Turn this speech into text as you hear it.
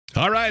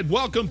All right,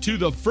 welcome to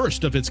the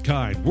first of its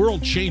kind,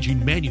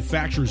 world-changing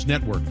manufacturers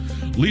network.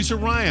 Lisa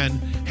Ryan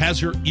has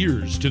her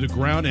ears to the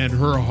ground and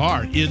her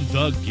heart in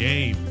the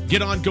game.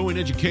 Get ongoing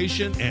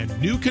education and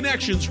new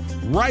connections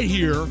right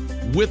here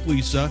with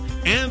Lisa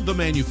and the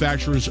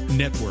Manufacturers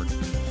Network.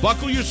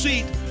 Buckle your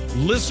seat,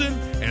 listen,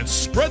 and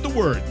spread the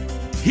word.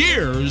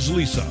 Here's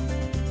Lisa.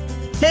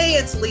 Hey,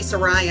 it's Lisa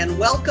Ryan.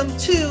 Welcome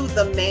to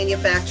the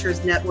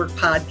Manufacturers Network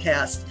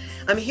podcast.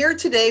 I'm here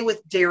today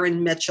with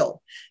Darrin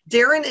Mitchell.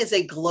 Darrin is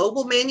a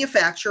global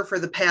manufacturer for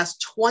the past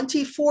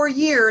 24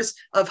 years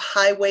of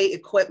highway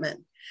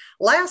equipment.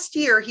 Last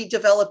year, he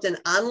developed an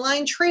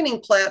online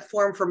training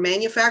platform for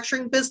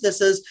manufacturing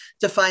businesses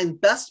to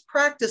find best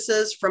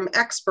practices from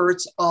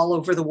experts all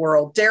over the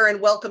world.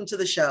 Darrin, welcome to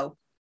the show.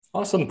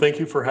 Awesome. Thank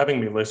you for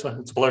having me, Lisa.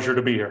 It's a pleasure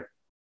to be here.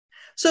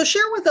 So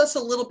share with us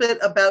a little bit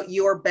about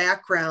your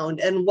background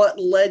and what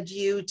led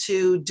you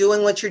to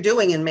doing what you're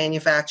doing in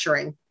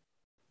manufacturing.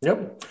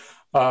 Yep.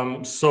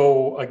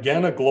 So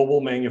again, a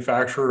global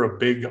manufacturer of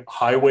big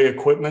highway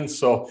equipment.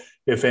 So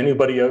if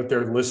anybody out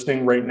there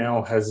listening right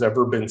now has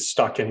ever been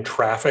stuck in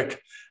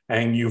traffic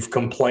and you've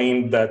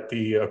complained that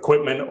the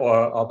equipment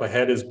up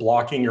ahead is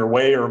blocking your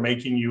way or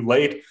making you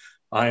late,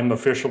 I'm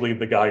officially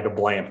the guy to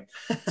blame.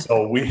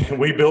 So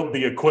we built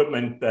the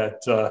equipment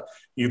that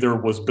either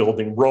was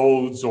building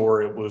roads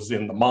or it was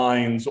in the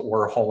mines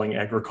or hauling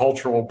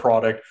agricultural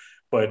product,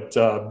 but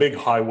big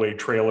highway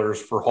trailers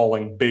for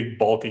hauling big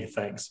bulky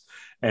things.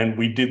 And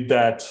we did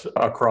that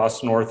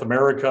across North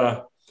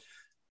America,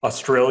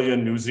 Australia,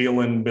 New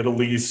Zealand,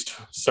 Middle East,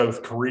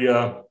 South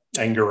Korea,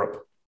 and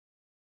Europe.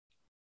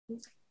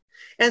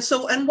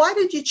 And why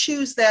did you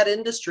choose that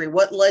industry?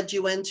 What led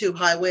you into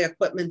highway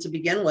equipment to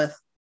begin with?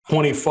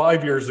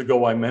 25 years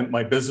ago, I met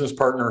my business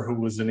partner who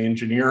was an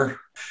engineer.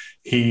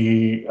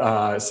 He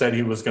said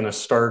he was going to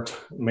start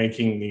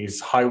making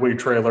these highway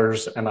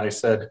trailers. And I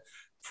said,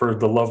 for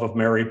the love of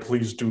Mary,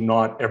 please do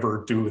not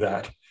ever do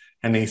that.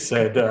 And he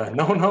said,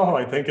 no,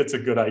 I think it's a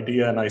good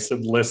idea. And I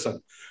said,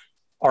 listen,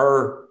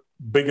 our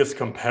biggest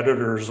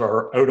competitors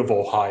are out of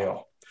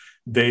Ohio.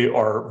 They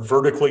are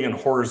vertically and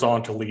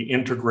horizontally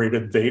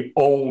integrated. They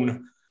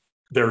own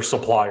their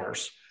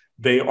suppliers.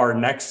 They are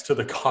next to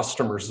the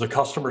customers. The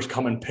customers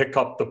come and pick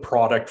up the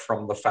product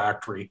from the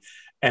factory,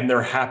 and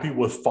they're happy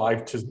with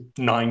 5 to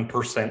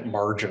 9%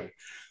 margin.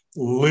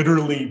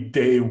 Literally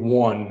day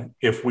one,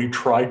 if we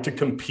tried to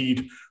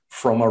compete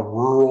from a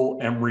rural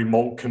and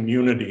remote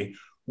community,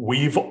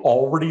 we've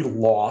already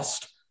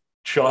lost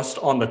just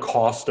on the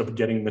cost of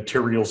getting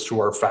materials to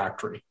our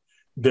factory.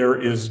 There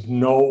is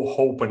no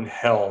hope in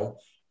hell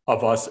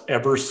of us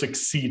ever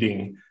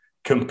succeeding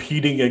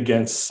competing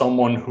against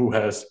someone who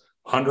has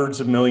hundreds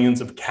of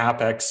millions of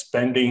CapEx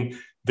spending.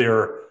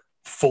 They're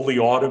fully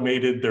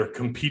automated. They're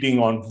competing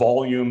on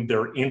volume.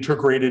 They're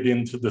integrated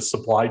into the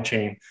supply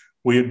chain.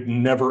 We'd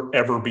never,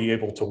 ever be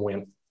able to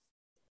win.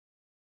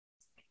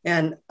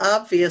 And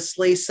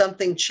obviously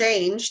something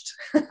changed.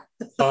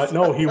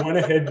 No, he went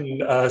ahead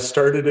and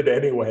started it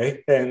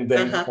anyway, and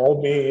then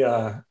called me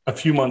a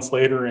few months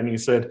later, and he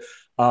said,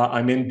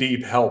 I'm in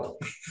deep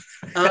help.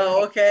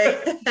 Oh,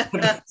 okay.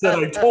 I said,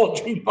 I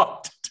told you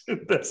not to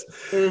do this.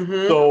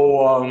 Mm-hmm.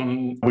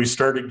 So we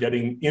started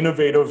getting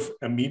innovative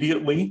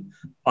immediately,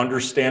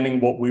 understanding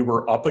what we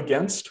were up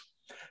against,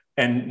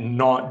 and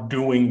not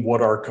doing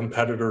what our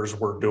competitors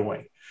were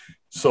doing.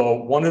 So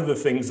one of the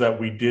things that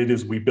we did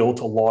is we built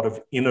a lot of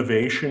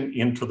innovation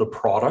into the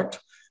product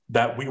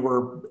that we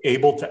were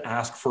able to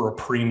ask for a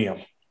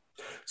premium.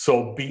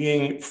 So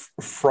being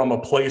from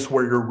a place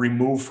where you're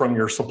removed from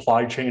your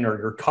supply chain or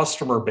your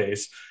customer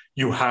base,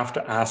 you have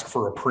to ask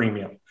for a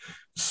premium.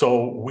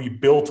 So we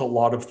built a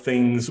lot of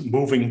things,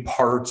 moving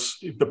parts.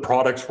 The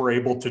products were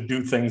able to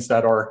do things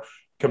that our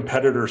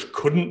competitors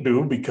couldn't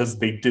do because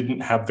they didn't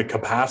have the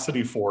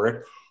capacity for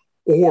it.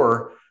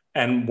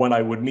 And when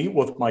I would meet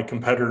with my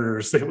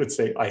competitors, they would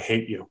say, I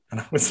hate you. And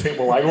I would say,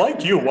 well, I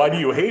like you. Why do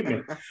you hate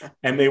me?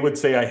 And they would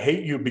say, I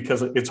hate you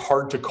because it's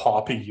hard to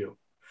copy you.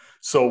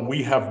 So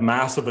we have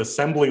massive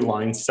assembly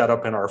lines set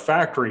up in our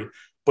factory,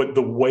 but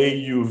the way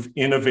you've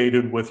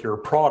innovated with your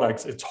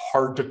products, it's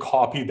hard to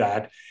copy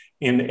that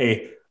in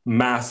a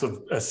massive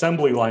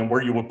assembly line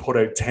where you would put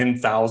out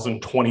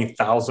 10,000,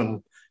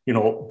 20,000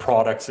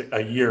 products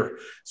a year.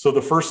 So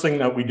the first thing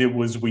that we did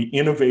was we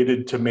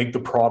innovated to make the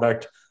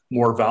product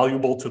more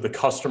valuable to the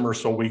customer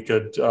so we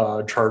could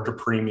charge a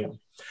premium.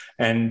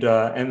 And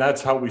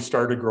that's how we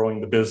started growing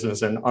the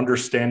business and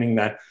understanding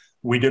that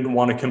we didn't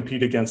want to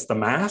compete against the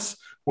mass.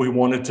 We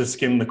wanted to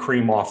skim the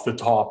cream off the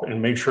top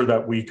and make sure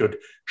that we could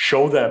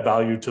show that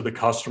value to the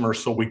customer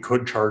so we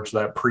could charge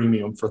that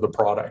premium for the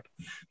product.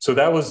 So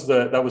that was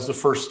the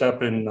first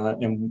step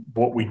in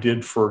what we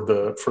did for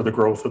the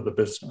growth of the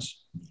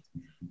business.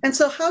 And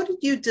so how did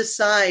you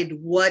decide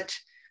what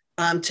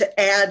to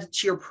add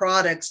to your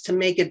products to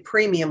make it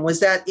premium?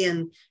 Was that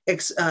in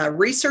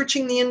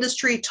researching the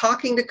industry,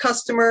 talking to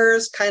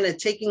customers, kind of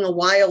taking a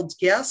wild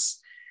guess?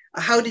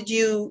 How did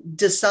you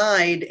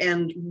decide,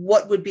 and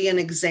what would be an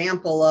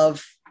example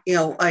of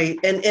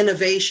an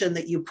innovation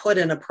that you put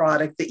in a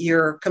product that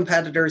your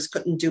competitors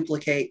couldn't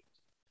duplicate?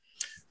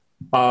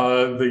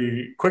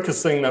 The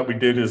quickest thing that we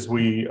did is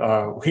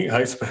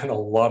I spent a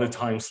lot of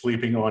time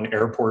sleeping on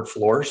airport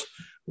floors.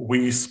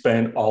 We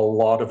spent a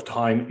lot of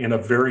time in a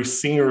very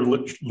senior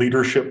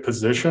leadership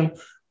position.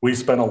 We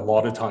spent a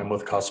lot of time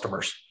with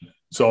customers.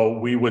 So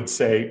we would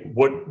say,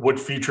 what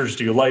features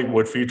do you like?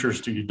 What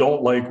features do you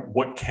don't like?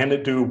 What can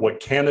it do? What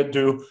can it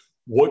do?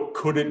 What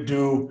could it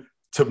do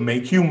to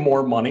make you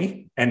more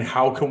money? And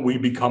how can we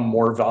become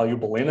more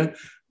valuable in it?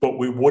 But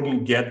we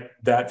wouldn't get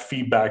that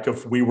feedback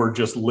if we were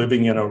just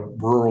living in a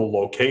rural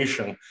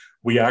location.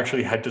 We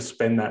actually had to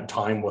spend that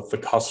time with the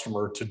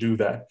customer to do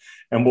that.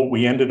 And what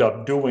we ended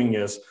up doing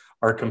is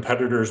our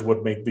competitors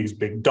would make these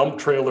big dump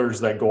trailers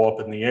that go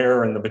up in the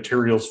air and the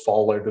materials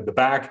fall out of the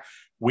back.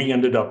 We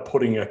ended up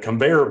putting a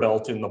conveyor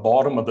belt in the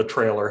bottom of the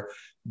trailer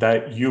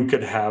that you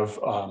could have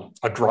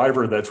a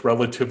driver that's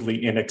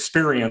relatively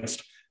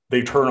inexperienced.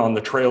 They turn on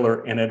the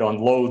trailer and it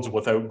unloads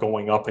without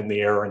going up in the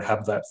air and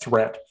have that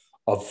threat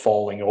of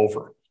falling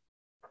over.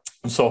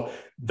 So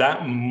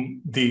that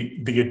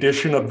the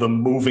addition of the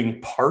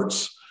moving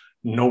parts,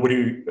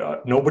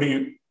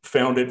 nobody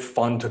found it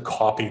fun to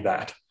copy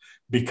that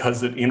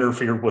because it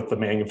interfered with the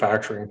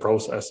manufacturing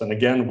process. And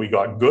again, we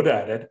got good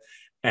at it,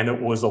 and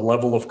it was a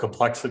level of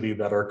complexity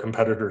that our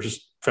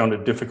competitors found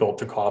it difficult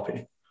to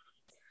copy.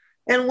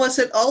 And was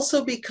it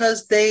also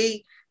because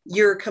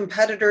your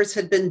competitors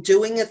had been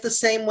doing it the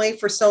same way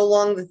for so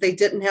long that they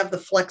didn't have the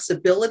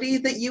flexibility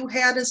that you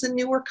had as a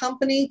newer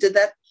company? Did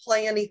that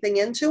play anything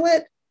into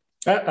it?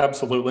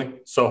 Absolutely.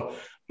 So,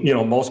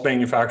 most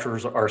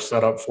manufacturers are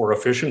set up for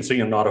efficiency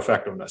and not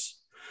effectiveness.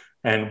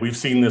 And we've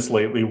seen this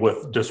lately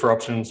with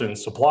disruptions in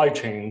supply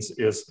chains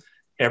is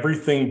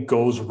everything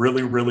goes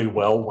really, really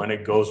well when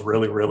it goes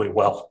really, really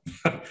well.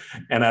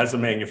 And as a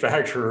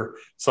manufacturer,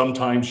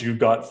 sometimes you've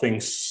got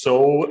things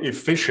so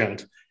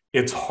efficient,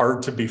 it's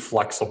hard to be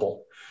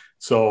flexible.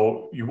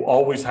 So you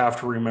always have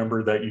to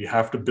remember that you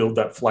have to build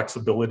that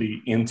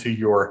flexibility into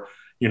your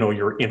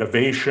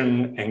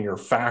innovation and your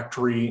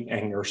factory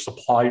and your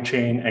supply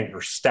chain and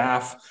your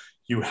staff.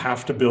 You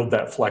have to build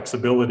that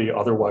flexibility.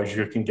 Otherwise,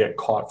 you can get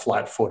caught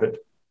flat-footed.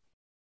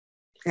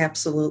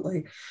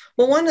 Absolutely.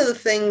 Well, one of the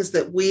things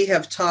that we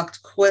have talked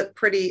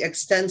pretty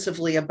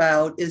extensively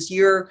about is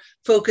your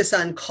focus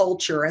on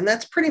culture. And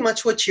that's pretty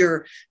much what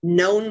you're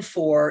known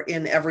for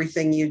in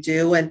everything you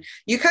do. And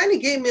you kind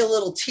of gave me a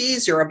little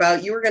teaser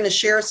about you were going to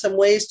share some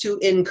ways to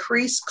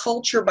increase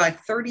culture by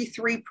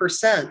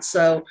 33%.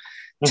 So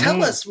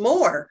tell us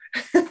more.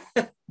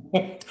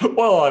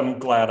 Well, I'm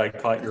glad I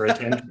caught your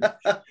attention.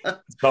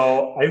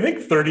 So I think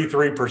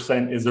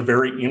 33% is a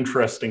very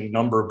interesting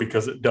number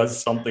because it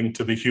does something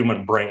to the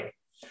human brain.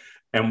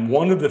 And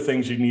one of the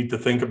things you need to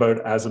think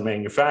about as a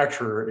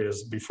manufacturer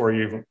is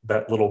before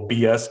that little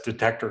BS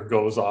detector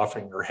goes off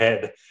in your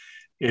head,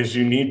 is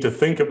you need to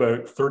think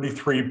about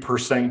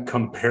 33%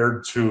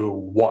 compared to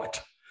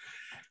what?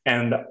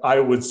 And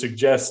I would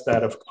suggest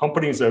that if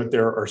companies out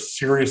there are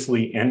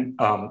seriously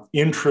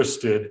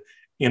interested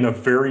in a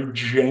very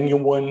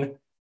genuine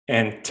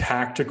and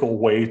tactical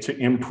way to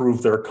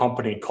improve their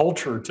company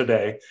culture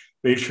today,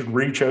 they should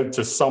reach out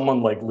to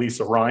someone like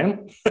Lisa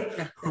Ryan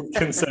who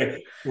can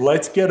say,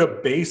 let's get a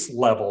base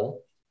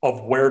level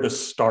of where to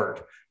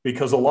start.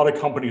 Because a lot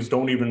of companies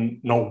don't even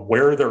know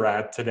where they're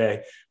at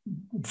today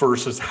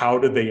versus how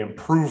do they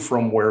improve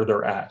from where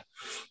they're at.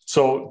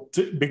 So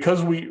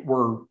because we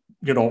were,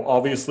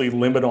 obviously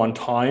limit on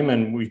time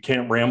and we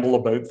can't ramble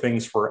about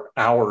things for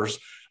hours,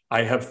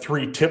 I have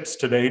 3 tips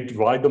today.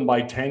 Divide them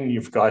by 10.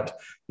 You've got,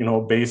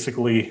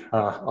 basically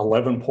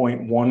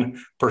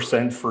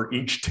 11.1% for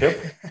each tip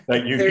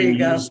that you can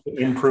use to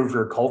improve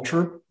your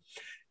culture.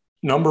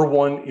 Number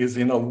 1 is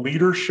in a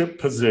leadership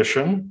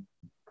position.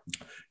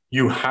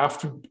 You have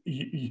to,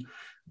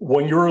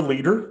 when you're a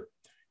leader,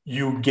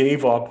 you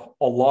gave up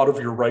a lot of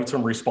your rights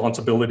and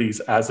responsibilities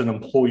as an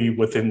employee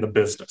within the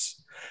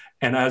business.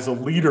 And as a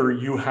leader,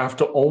 you have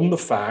to own the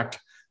fact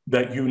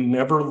that you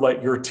never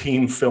let your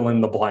team fill in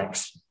the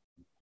blanks.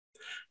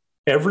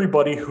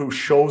 Everybody who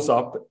shows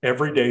up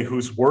every day,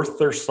 who's worth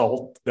their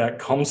salt, that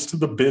comes to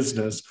the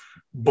business,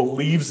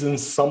 believes in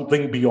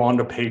something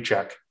beyond a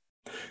paycheck.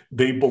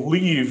 They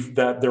believe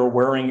that they're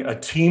wearing a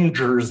team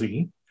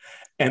jersey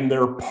and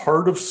they're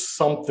part of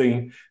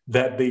something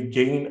that they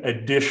gain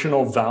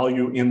additional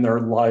value in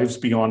their lives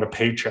beyond a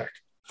paycheck.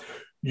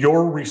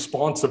 Your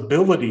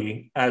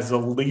responsibility as a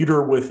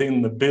leader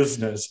within the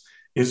business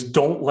is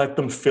don't let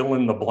them fill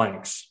in the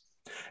blanks.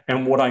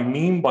 And what I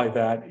mean by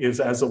that is,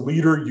 as a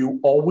leader, you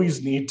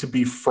always need to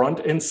be front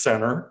and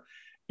center,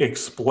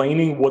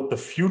 explaining what the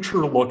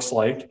future looks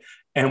like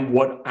and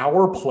what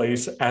our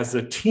place as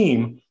a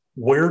team,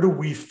 where do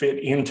we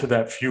fit into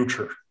that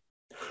future?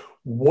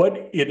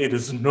 What it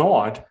is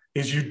not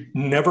is you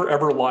never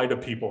ever lie to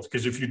people,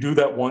 because if you do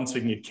that once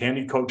and you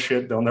candy coat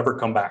shit, they'll never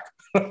come back.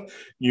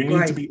 You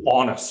need to be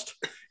honest.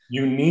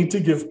 You need to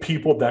give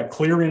people that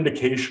clear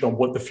indication of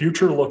what the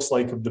future looks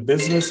like of the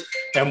business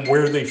and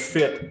where they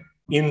fit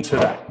into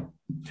that.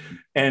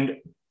 And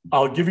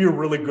I'll give you a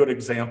really good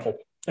example.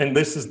 And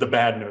this is the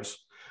bad news.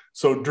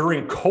 So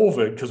during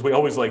COVID, because we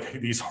always like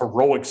these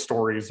heroic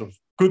stories of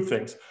good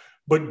things,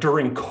 but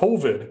during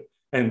COVID,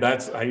 and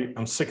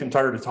I'm sick and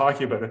tired of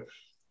talking about it,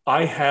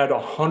 I had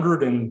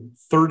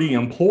 130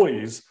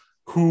 employees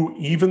who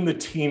even the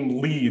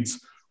team leads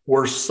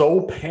were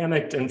so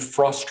panicked and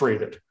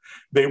frustrated.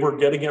 They were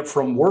getting it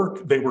from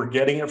work, they were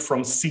getting it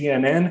from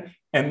CNN,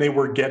 and they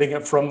were getting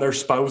it from their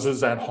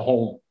spouses at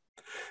home.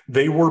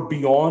 They were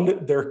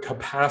beyond their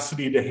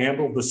capacity to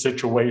handle the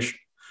situation.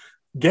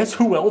 Guess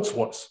who else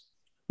was?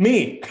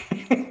 Me.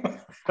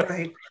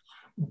 Right.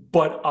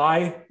 But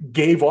I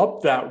gave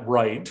up that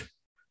right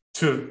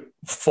to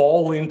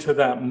fall into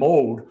that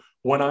mode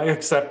when I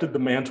accepted the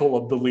mantle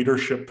of the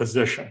leadership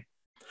position.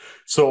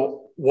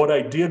 So what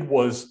I did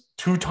was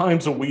 2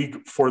 times a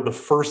week for the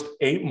first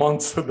 8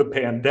 months of the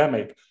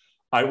pandemic,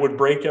 I would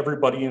break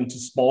everybody into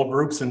small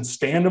groups and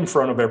stand in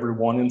front of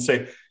everyone and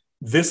say,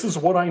 this is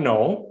what I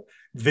know.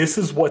 This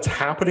is what's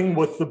happening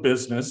with the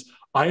business.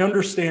 I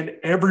understand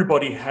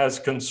everybody has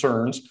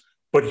concerns,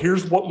 but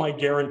here's what my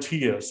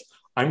guarantee is.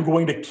 I'm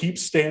going to keep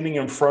standing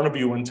in front of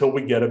you until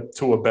we get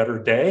to a better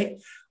day.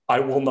 I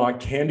will not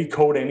candy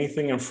coat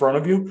anything in front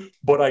of you,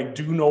 but I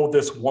do know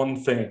this one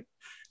thing.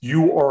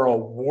 You are a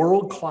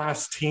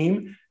world-class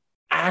team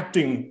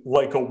acting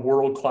like a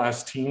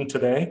world-class team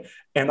today.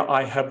 And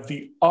I have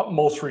the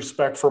utmost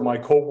respect for my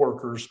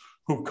coworkers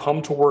who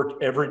come to work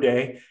every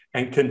day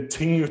and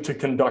continue to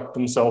conduct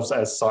themselves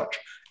as such.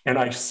 And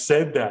I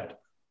said that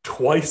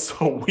twice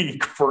a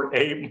week for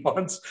 8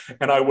 months,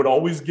 and I would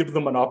always give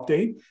them an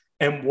update.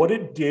 And what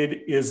it did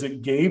is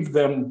it gave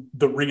them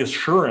the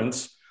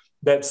reassurance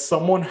that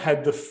someone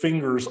had the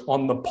fingers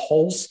on the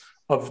pulse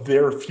of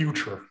their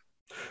future.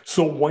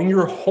 So when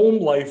your home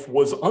life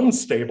was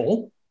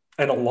unstable,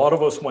 and a lot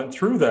of us went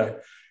through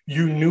that,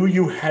 you knew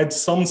you had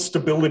some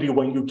stability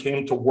when you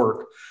came to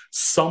work.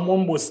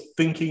 Someone was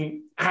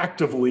thinking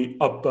actively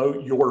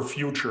about your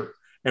future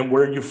and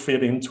where you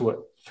fit into it.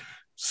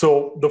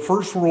 So the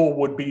first rule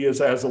would be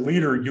is as a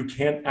leader, you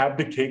can't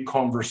abdicate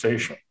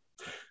conversation.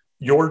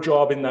 Your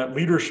job in that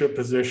leadership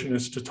position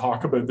is to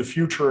talk about the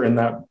future and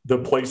that the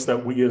place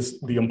that we as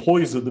the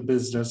employees of the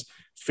business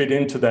fit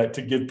into that,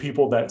 to give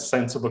people that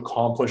sense of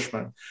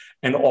accomplishment.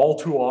 And all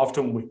too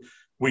often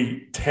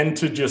we tend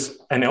to just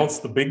announce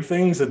the big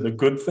things and the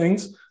good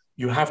things.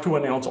 You have to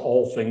announce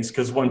all things,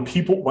 because when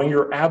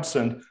you're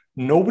absent,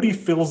 nobody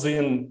fills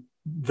in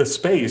the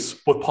space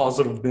with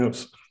positive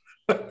news.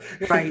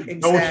 Right, exactly.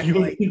 No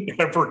human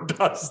ever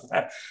does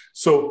that.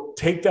 So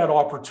take that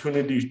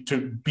opportunity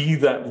to be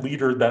that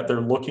leader that they're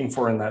looking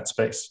for in that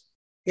space.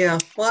 Yeah.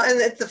 Well,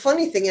 and the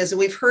funny thing is,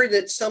 we've heard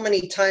it so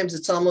many times,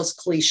 it's almost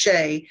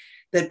cliche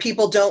that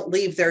people don't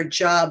leave their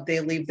job, they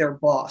leave their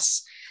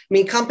boss. I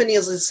mean,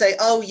 companies will say,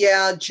 oh,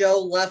 yeah,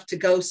 Joe left to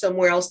go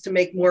somewhere else to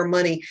make more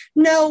money.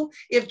 No,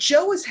 if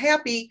Joe was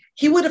happy,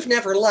 he would have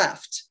never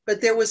left. But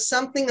there was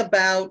something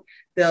about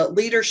the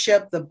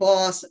leadership, the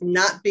boss,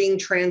 not being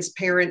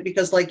transparent,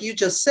 because like you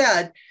just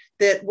said,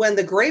 that when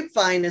the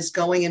grapevine is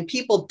going and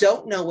people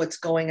don't know what's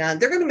going on,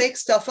 they're going to make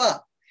stuff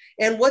up.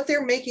 And what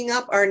they're making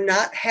up are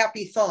not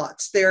happy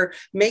thoughts. They're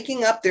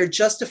making up, they're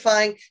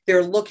justifying,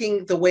 they're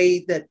looking the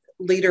way that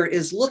leader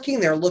is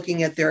looking, they're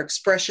looking at their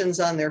expressions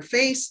on their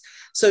face.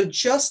 So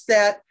just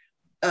that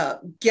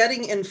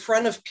getting in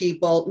front of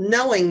people,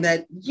 knowing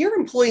that your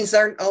employees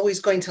aren't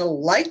always going to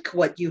like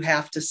what you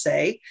have to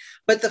say,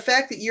 but the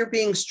fact that you're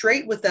being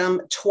straight with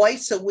them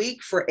twice a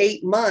week for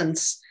 8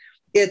 months,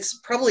 it's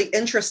probably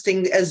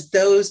interesting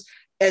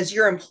as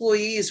your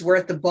employees were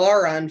at the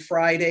bar on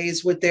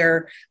Fridays with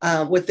their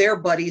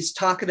buddies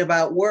talking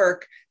about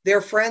work.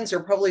 Their friends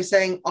are probably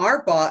saying,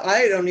 our boss,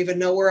 I don't even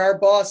know where our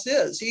boss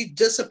is. He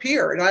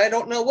disappeared. I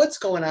don't know what's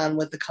going on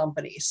with the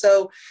company.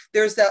 So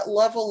there's that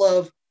level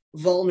of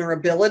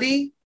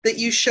vulnerability that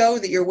you show,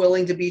 that you're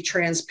willing to be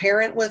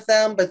transparent with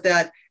them, but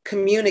that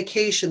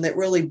communication that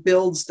really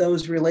builds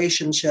those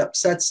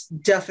relationships, that's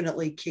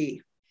definitely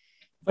key.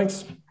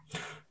 Thanks.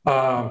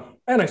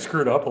 And I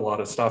screwed up a lot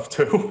of stuff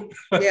too.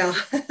 Yeah.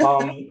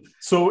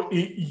 So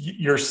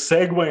you're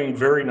segueing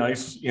very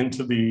nice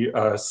into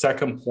the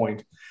second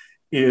point,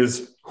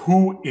 is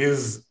who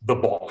is the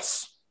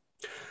boss?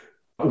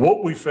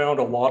 What we found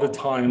a lot of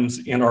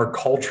times in our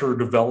culture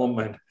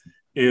development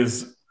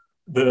is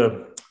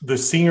the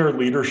senior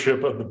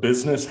leadership of the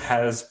business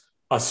has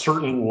a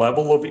certain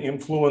level of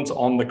influence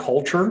on the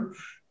culture,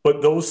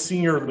 but those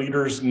senior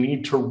leaders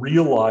need to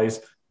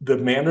realize the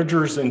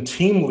managers and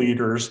team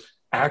leaders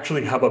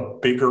actually have a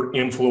bigger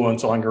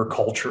influence on your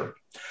culture.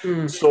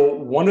 So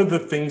one of the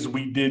things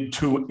we did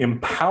to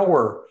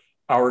empower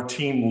our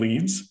team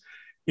leads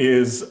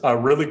is a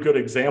really good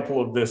example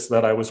of this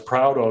that I was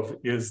proud of,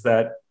 is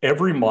that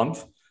every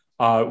month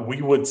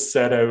we would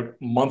set out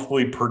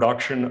monthly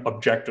production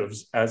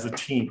objectives as a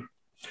team.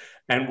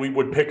 And we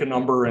would pick a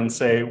number and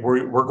say,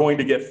 we're going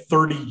to get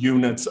 30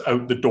 units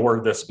out the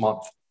door this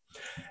month.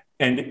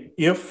 And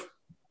if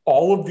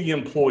all of the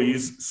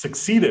employees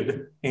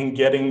succeeded in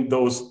getting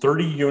those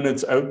 30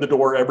 units out the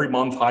door every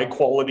month, high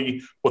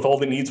quality, with all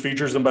the needs,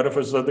 features, and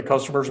benefits that the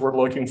customers were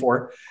looking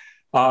for.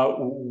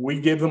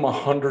 We gave them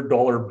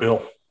 $100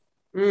 bill.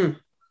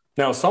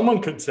 Now,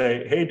 someone could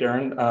say, hey,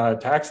 Darrin,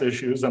 tax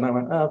issues. And I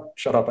went,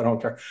 shut up, I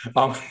don't care.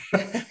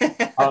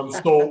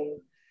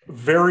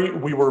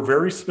 We were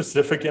very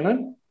specific in it.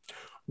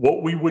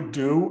 What we would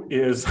do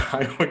is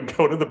I would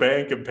go to the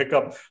bank and pick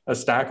up a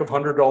stack of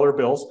 $100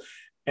 bills,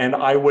 and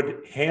I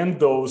would hand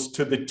those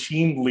to the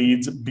team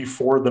leads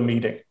before the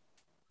meeting.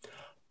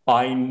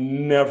 I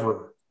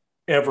never,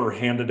 ever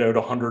handed out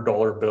a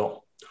 $100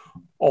 bill.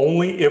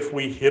 Only if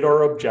we hit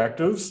our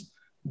objectives,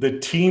 the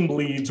team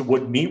leads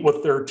would meet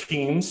with their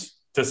teams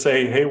to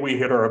say, hey, we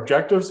hit our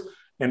objectives,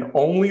 and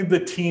only the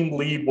team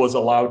lead was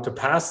allowed to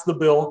pass the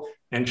bill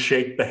and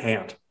shake the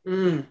hand.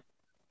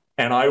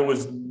 And I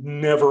was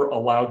never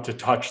allowed to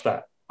touch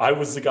that. I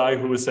was the guy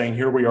who was saying,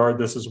 here we are,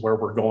 this is where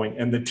we're going.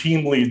 And the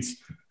team leads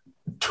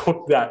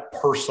took that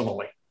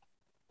personally.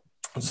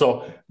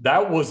 So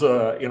that was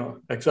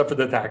except for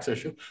the tax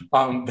issue,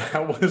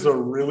 that was a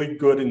really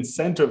good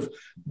incentive,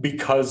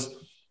 because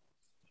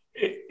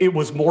it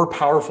was more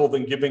powerful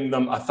than giving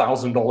them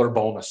 $1,000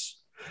 bonus.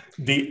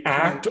 The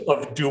act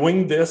of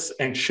doing this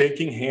and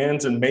shaking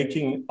hands and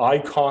making eye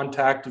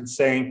contact and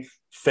saying,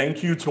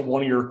 thank you to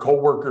one of your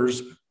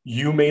coworkers,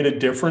 you made a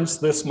difference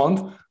this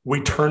month.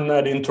 We turned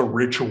that into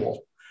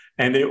ritual.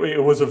 And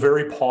it was a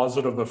very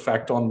positive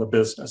effect on the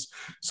business.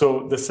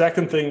 So the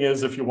second thing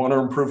is, if you want to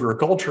improve your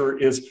culture,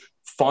 is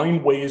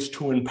find ways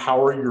to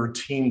empower your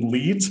team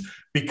leads,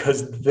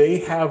 because they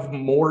have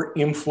more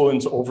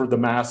influence over the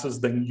masses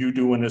than you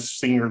do in a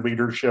senior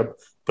leadership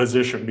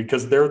position,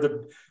 because they're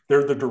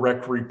the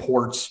direct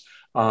reports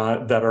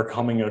that are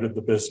coming out of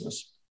the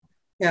business.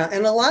 Yeah,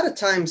 and a lot of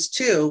times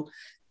too,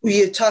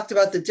 you talked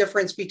about the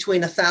difference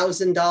between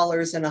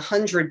 $1,000 and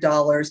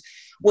 $100.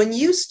 When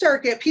you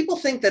start people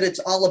think that it's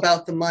all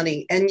about the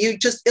money, and you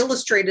just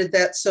illustrated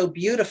that so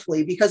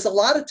beautifully, because a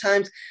lot of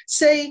times,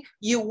 say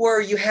you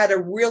had a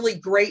really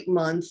great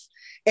month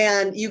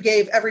and you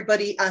gave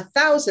everybody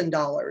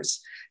 $1,000,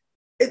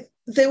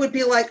 they would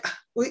be like,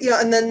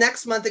 and the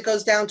next month it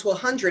goes down to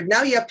 100.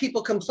 Now you have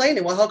people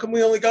complaining, well, how come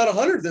we only got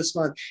 100 this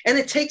month? And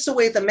it takes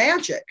away the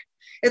magic.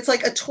 It's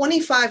like a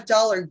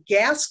 $25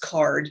 gas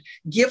card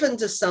given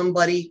to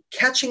somebody,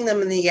 catching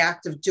them in the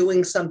act of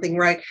doing something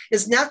right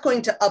is not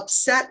going to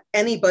upset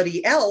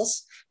anybody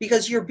else,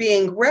 because you're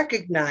being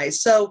recognized.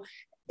 So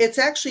it's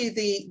actually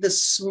the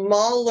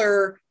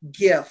smaller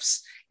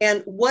gifts.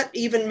 And what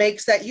even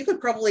makes that, you could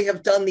probably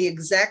have done the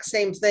exact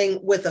same thing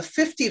with a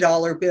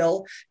 $50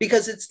 bill,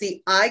 because it's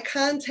the eye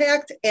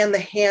contact and the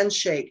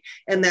handshake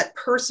and that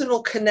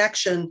personal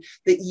connection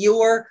that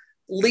your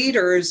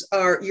managers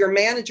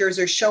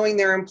are showing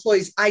their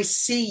employees. I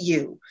see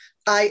you,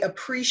 I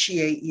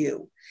appreciate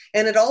you.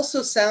 And it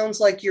also sounds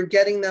like you're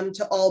getting them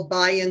to all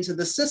buy into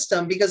the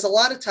system, because a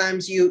lot of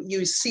times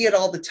you see it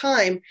all the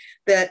time,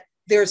 that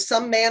there's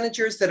some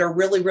managers that are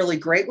really, really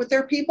great with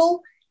their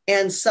people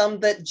and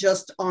some that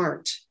just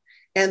aren't.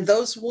 And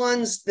those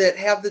ones that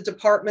have the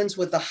departments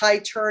with the high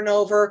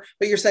turnover,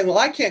 but you're saying, well,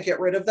 I can't get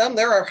rid of them,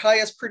 they're our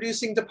highest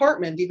producing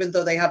department, even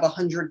though they have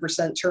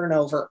 100%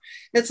 turnover.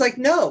 And it's like,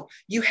 no,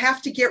 you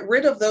have to get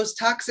rid of those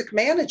toxic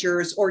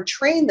managers or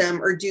train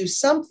them or do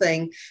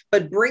something,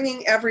 but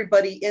bringing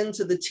everybody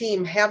into the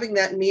team, having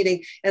that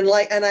meeting. And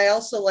I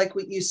also like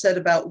what you said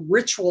about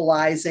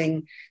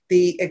ritualizing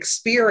the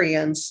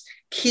experience,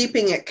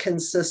 keeping it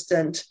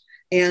consistent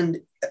and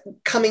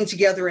coming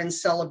together in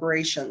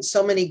celebration.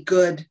 So many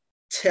good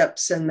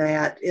tips in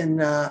that, in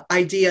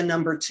idea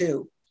number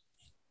 2.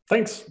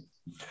 Thanks.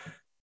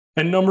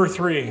 And number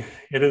 3,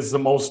 it is the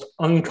most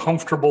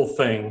uncomfortable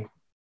thing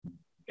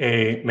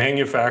a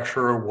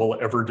manufacturer will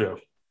ever do.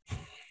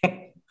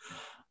 I'm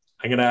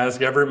going to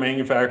ask every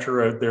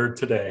manufacturer out there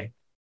today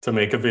to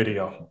make a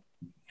video.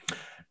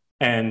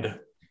 And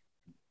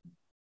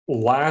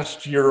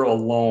last year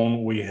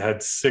alone, we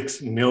had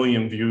 6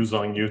 million views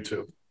on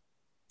YouTube.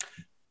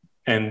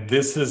 And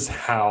this is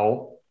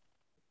how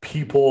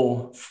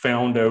people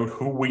found out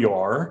who we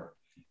are,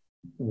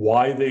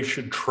 why they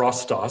should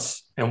trust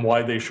us, and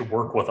why they should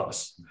work with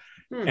us.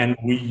 And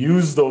we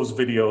use those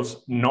videos,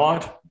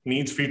 not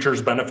needs,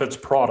 features, benefits,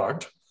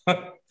 product.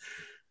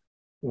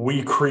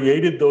 We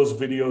created those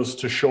videos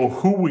to show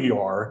who we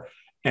are,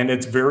 and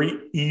it's very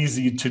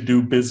easy to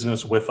do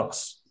business with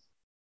us.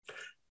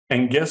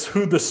 And guess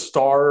who the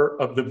star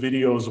of the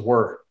videos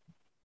were?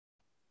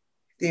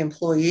 The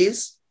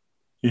employees.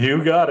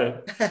 You got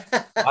it.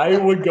 I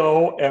would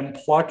go and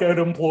pluck out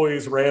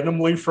employees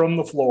randomly from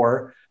the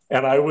floor,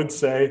 and I would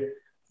say,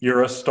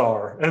 you're a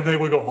star. And they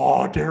would go,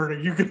 oh,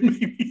 Darrin, you can make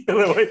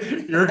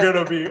me, you're going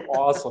to be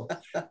awesome.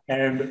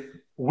 And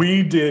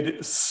we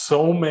did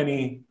so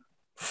many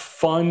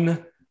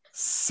fun,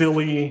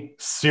 silly,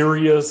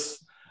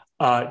 serious,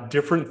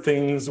 different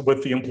things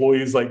with the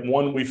employees. Like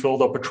one, we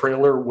filled up a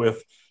trailer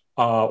with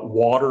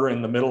water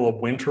in the middle of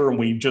winter, and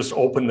we just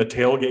opened the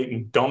tailgate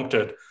and dumped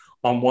it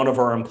on one of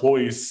our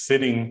employees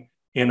sitting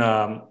in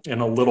a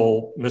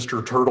little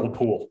Mr. Turtle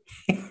pool.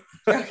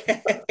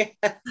 Okay.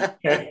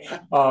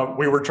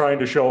 We were trying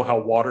to show how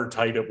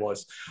watertight it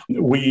was.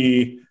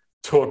 We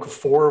took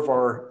 4 of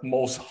our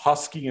most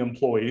husky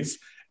employees,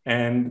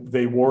 and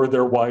they wore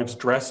their wives'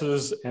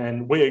 dresses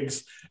and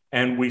wigs,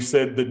 and we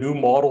said, the new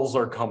models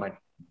are coming.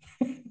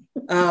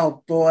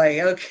 Oh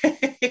boy.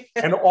 Okay.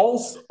 And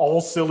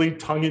all silly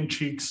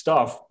tongue-in-cheek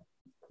stuff.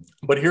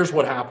 But here's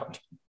what happened.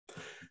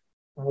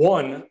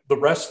 One, the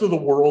rest of the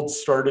world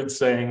started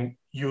saying,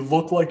 you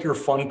look like you're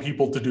fun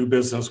people to do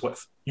business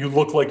with. You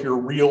look like you're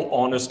real,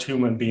 honest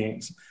human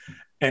beings.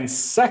 And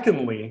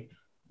secondly,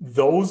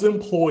 those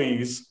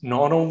employees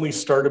not only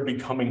started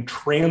becoming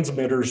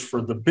transmitters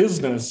for the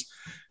business,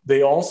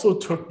 they also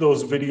took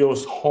those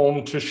videos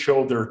home to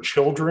show their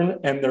children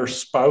and their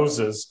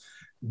spouses,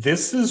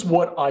 this is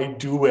what I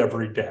do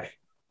every day.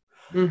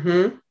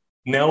 Mm-hmm.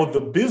 Now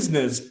the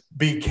business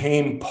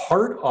became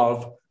part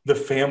of the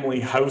family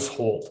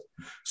household.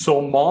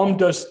 So mom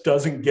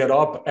doesn't get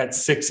up at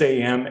 6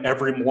 a.m.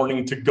 every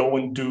morning to go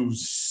and do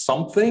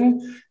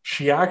something.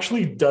 She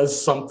actually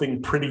does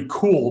something pretty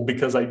cool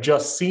because I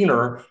just seen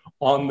her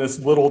on this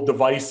little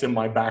device in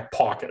my back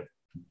pocket.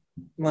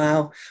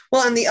 Wow.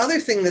 Well, and the other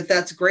thing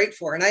that's great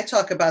for, and I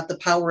talk about the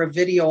power of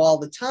video all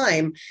the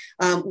time,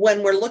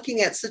 when we're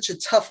looking at such a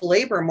tough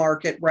labor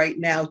market right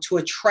now to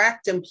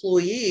attract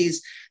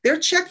employees, they're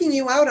checking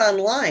you out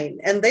online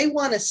and they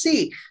want to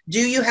see, do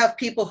you have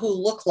people who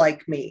look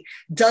like me?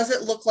 Does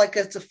it look like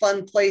it's a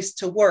fun place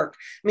to work?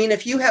 I mean,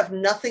 if you have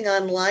nothing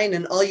online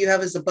and all you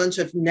have is a bunch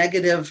of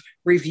negative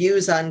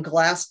reviews on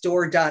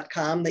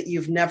glassdoor.com that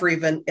you've never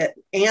even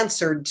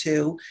answered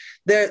to,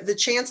 the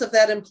chance of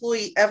that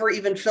employee ever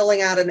even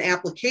filling out an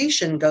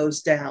application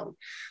goes down.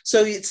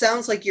 So it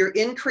sounds like you're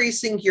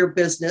increasing your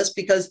business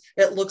because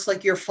it looks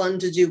like you're fun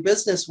to do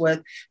business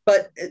with.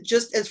 But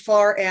just as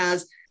far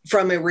as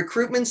from a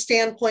recruitment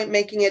standpoint,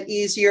 making it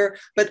easier,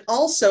 but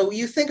also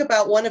you think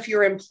about one of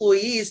your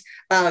employees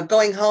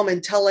going home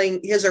and telling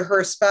his or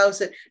her spouse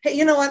that, hey,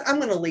 you know what, I'm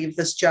going to leave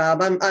this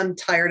job. I'm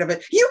tired of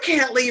it. You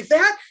can't leave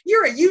that.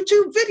 You're a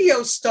YouTube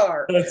video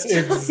star. That's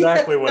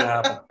exactly what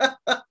happened.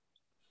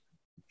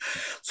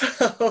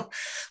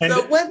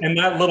 And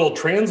that little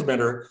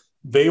transmitter,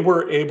 they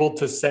were able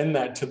to send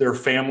that to their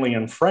family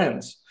and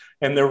friends.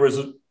 And there was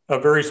a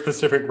very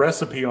specific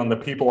recipe on the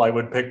people I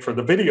would pick for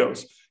the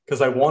videos,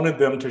 because I wanted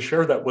them to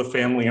share that with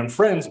family and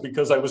friends,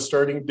 because I was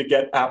starting to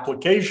get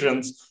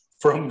applications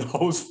from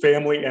those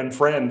family and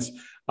friends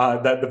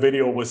that the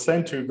video was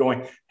sent to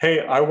going, hey,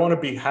 I want to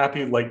be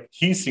happy like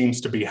he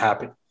seems to be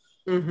happy.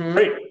 Mm-hmm.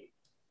 Great.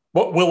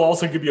 Well, we'll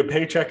also give you a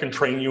paycheck and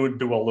train you and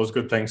do all those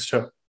good things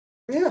too.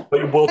 Yeah.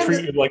 But we'll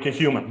treat you like a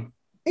human.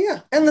 Yeah.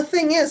 And the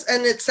thing is,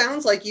 and it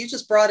sounds like you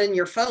just brought in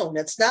your phone.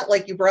 It's not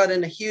like you brought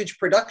in a huge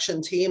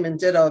production team and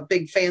did a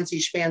big fancy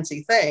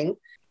schmancy thing.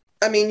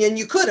 I mean, and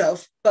you could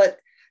have, but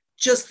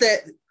just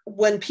that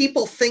when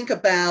people think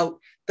about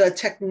the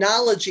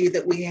technology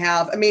that we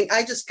have, I mean,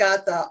 I just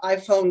got the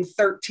iPhone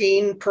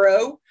 13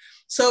 Pro.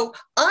 So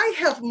I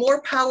have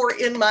more power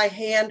in my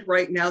hand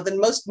right now than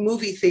most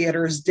movie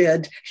theaters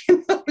did,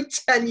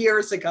 10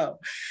 years ago.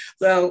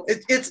 So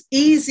it's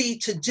easy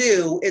to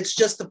do. It's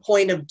just the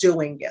point of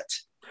doing it.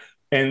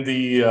 And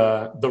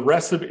the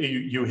recipe,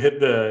 you hit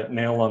the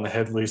nail on the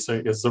head,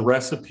 Lisa, is the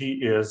recipe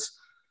is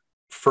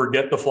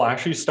forget the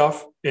flashy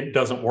stuff. It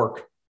doesn't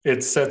work.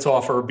 It sets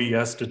off our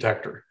BS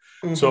detector.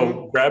 Mm-hmm.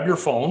 So grab your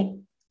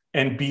phone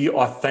and be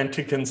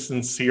authentic and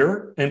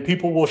sincere, and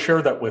people will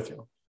share that with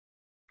you.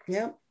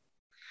 Yeah.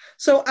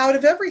 So out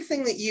of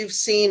everything that you've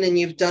seen and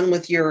you've done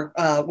with your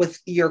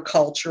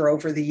culture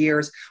over the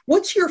years,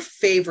 what's your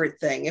favorite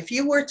thing? If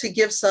you were to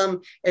give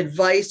some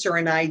advice or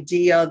an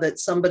idea that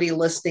somebody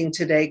listening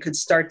today could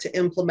start to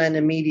implement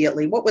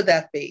immediately, what would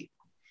that be?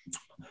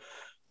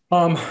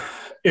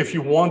 If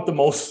you want the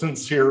most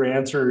sincere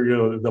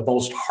answer, the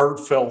most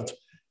heartfelt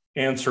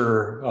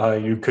answer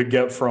you could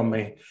get from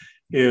me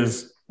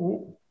is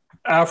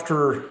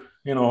after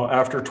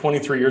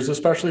 23 years,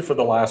 especially for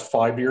the last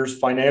 5 years,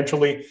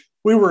 financially,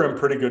 we were in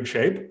pretty good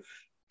shape.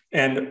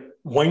 And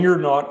when you're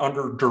not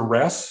under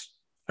duress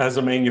as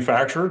a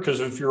manufacturer, because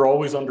if you're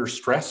always under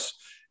stress,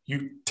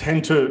 you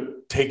tend to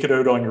take it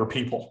out on your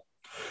people.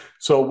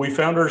 So we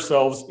found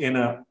ourselves in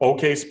an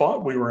okay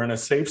spot. We were in a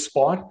safe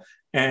spot,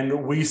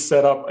 and we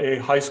set up a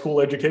high school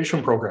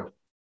education program.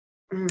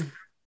 Mm.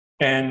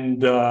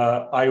 And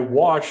I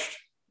watched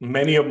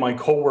many of my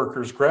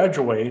coworkers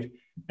graduate,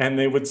 and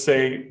they would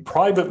say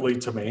privately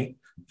to me,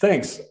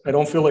 thanks, I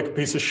don't feel like a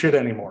piece of shit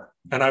anymore.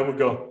 And I would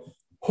go,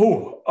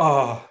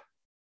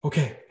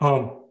 okay,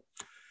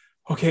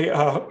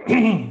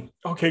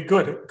 okay,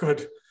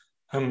 good.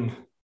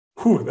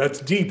 That's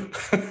deep.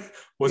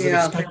 Wasn't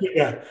expecting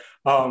that.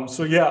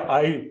 So yeah,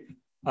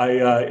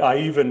 I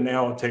even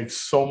now take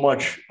so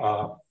much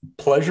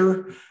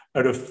pleasure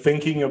out of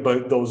thinking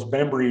about those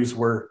memories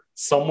where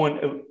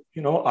someone,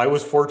 I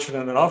was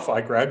fortunate enough, I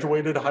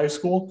graduated high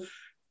school,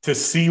 to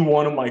see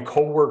one of my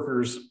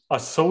coworkers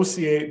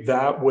associate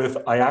that with,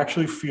 I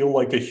actually feel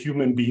like a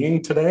human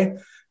being today.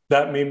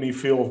 That made me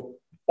feel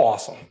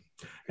awesome.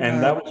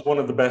 And that was one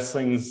of the best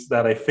things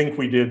that I think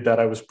we did that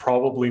I was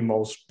probably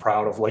most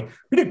proud of. Like,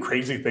 we did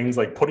crazy things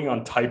like putting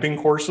on typing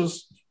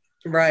courses.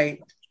 Right.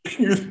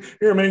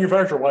 You're a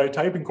manufacturer, why a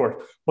typing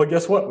course? Well,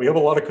 guess what? We have a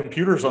lot of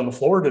computers on the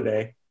floor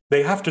today.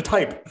 They have to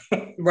type.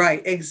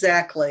 Right,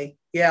 exactly.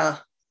 Yeah.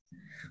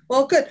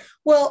 Well, good.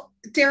 Well,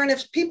 Darrin,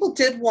 if people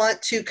did want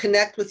to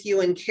connect with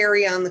you and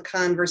carry on the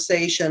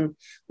conversation,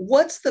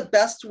 what's the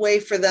best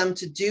way for them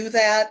to do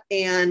that?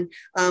 And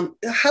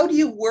how do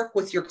you work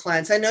with your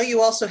clients? I know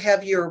you also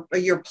have your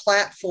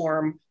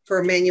platform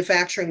for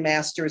manufacturing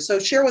masters. So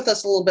share with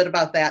us a little bit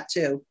about that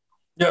too.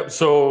 Yeah.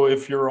 So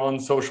if you're on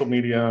social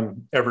media,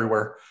 I'm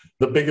everywhere.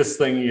 The biggest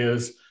thing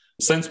is,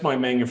 since my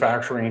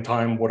manufacturing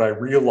time, what I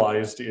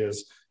realized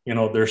is,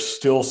 there's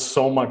still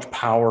so much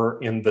power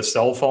in the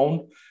cell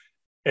phone.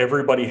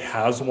 Everybody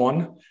has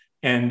one.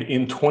 And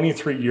in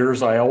 23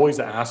 years, I always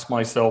ask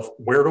myself,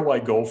 where do I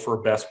go for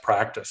best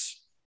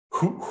practice?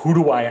 Who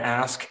do I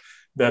ask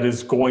that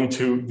is going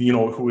to,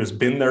 who has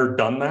been there,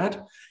 done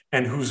that,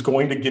 and who's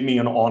going to give me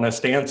an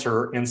honest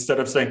answer instead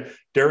of saying,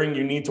 Darrin,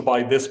 you need to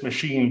buy this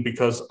machine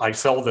because I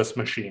sell this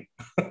machine.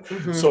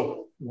 Mm-hmm.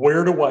 So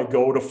where do I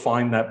go to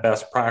find that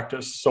best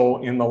practice?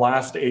 So in the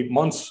last 8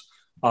 months,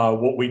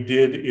 what we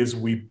did is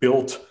we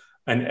built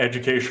an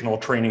educational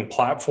training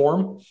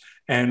platform,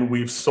 and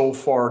we've so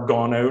far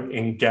gone out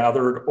and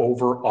gathered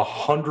over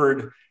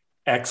 100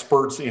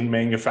 experts in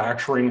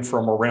manufacturing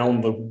from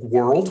around the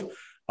world.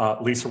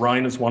 Lisa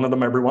Ryan is one of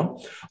them, everyone.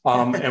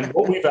 And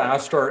what we've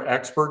asked our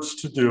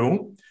experts to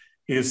do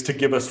is to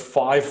give us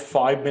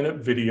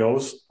 5-minute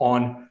videos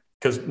on,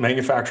 because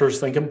manufacturers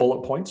think in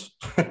bullet points.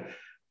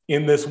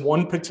 In this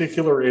one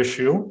particular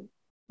issue,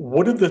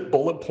 what are the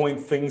bullet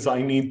point things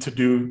I need to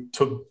do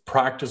to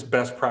practice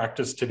best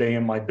practice today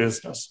in my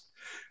business?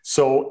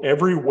 So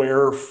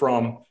everywhere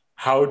from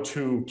how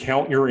to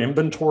count your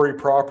inventory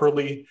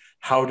properly,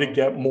 how to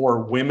get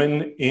more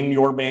women in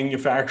your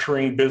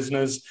manufacturing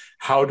business,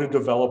 how to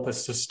develop a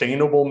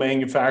sustainable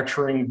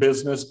manufacturing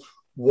business.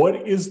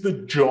 What is the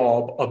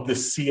job of the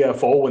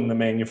CFO in the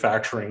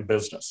manufacturing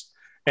business?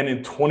 And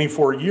in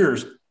 24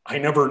 years, I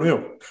never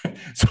knew.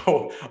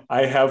 So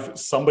I have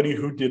somebody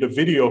who did a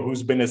video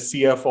who's been a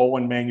CFO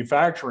in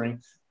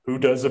manufacturing, who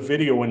does a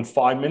video in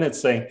 5 minutes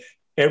saying,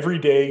 every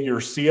day your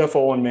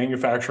CFO in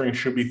manufacturing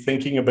should be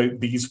thinking about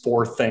these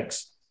 4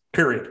 things,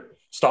 period.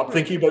 Stop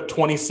thinking about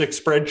 26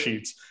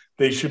 spreadsheets.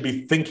 They should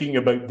be thinking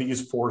about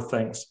these 4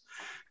 things.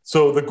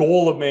 So the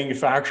goal of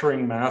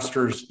Manufacturing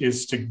Masters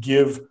is to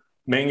give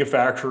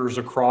manufacturers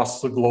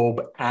across the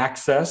globe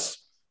access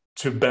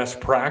to best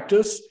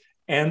practice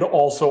and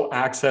also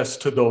access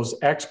to those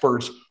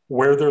experts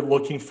where they're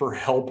looking for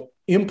help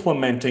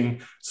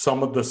implementing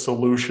some of the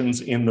solutions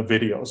in the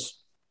videos.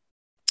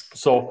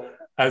 So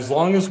as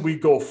long as we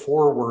go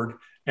forward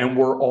and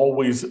we're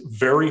always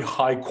very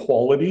high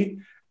quality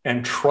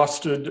and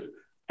trusted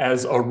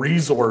as a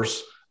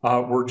resource,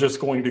 we're just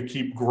going to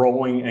keep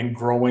growing and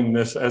growing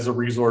this as a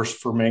resource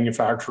for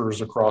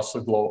manufacturers across the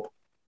globe.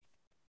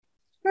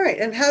 All right.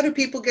 And how do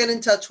people get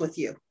in touch with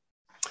you?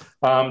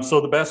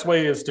 So the best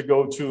way is to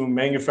go to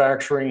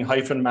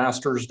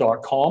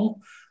manufacturing-masters.com,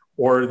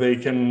 or they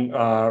can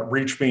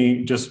reach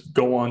me, just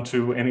go on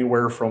to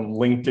anywhere from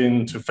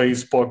LinkedIn to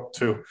Facebook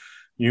to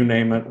you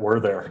name it, we're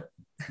there.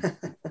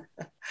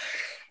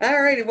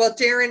 All righty. Well,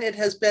 Darrin, it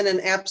has been an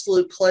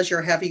absolute pleasure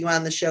having you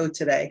on the show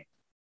today.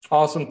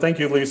 Awesome. Thank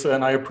you, Lisa.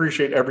 And I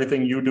appreciate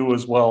everything you do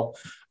as well.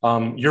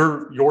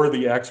 You're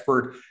the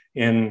expert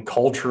in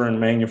culture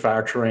and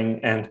manufacturing.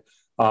 And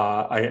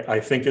I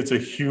think it's a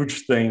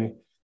huge thing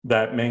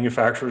that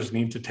manufacturers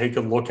need to take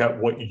a look at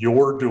what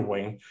you're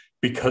doing,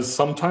 because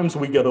sometimes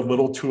we get a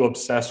little too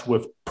obsessed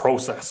with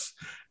process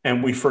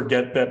and we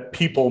forget that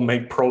people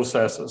make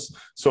processes.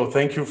 So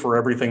thank you for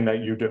everything that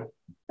you do.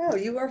 Oh,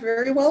 you are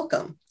very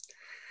welcome.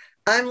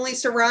 I'm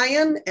Lisa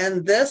Ryan,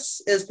 and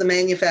this is the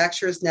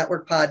Manufacturers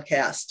Network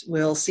podcast.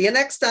 We'll see you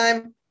next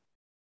time.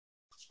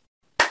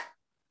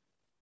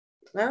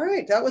 All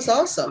right. That was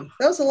awesome.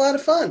 That was a lot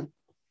of fun.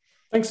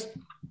 Thanks.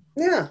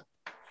 Yeah.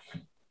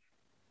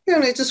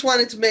 And I just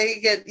wanted to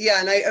make it,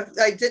 and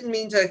I didn't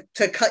mean to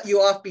cut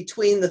you off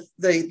between the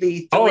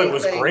Oh, it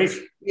was things. Great.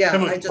 Yeah, it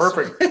was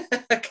perfect.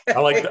 Okay.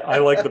 I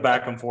like the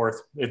back and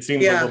forth. It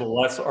seems a little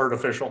less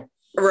artificial.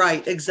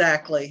 Right,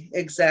 exactly.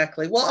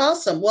 Well,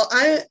 awesome. Well,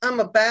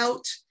 I'm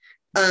about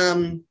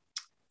 3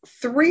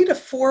 to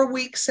 4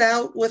 weeks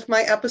out with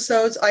my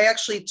episodes. I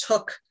actually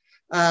took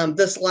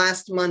this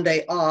last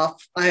Monday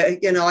off.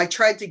 I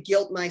tried to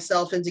guilt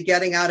myself into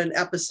getting out an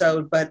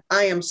episode, but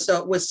I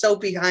was so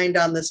behind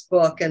on this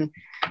book and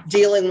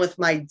dealing with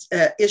my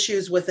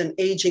issues with an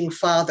aging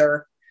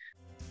father.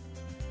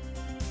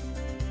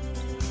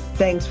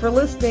 Thanks for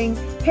listening.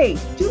 Hey,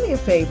 do me a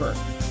favor.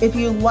 If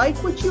you like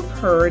what you've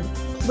heard,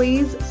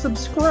 please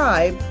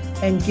subscribe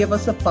and give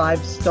us a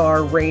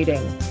 5-star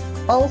rating.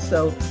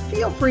 Also,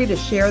 feel free to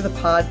share the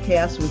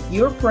podcast with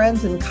your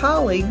friends and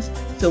colleagues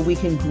so we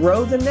can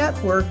grow the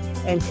network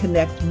and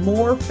connect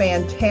more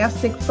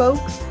fantastic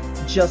folks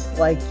just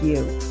like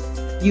you.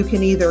 You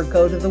can either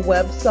go to the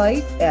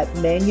website at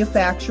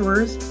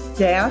manufacturers-masters.com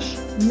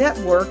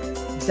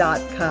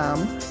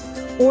expending-network.com,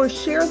 or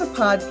share the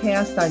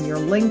podcast on your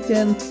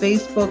LinkedIn,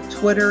 Facebook,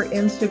 Twitter,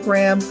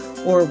 Instagram,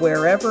 or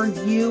wherever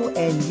you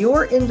and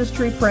your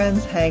industry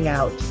friends hang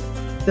out.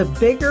 The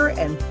bigger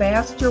and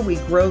faster we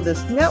grow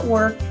this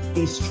network,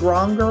 the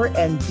stronger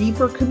and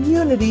deeper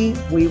community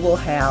we will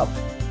have.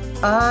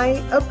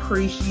 I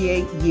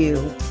appreciate you.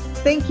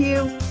 Thank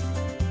you.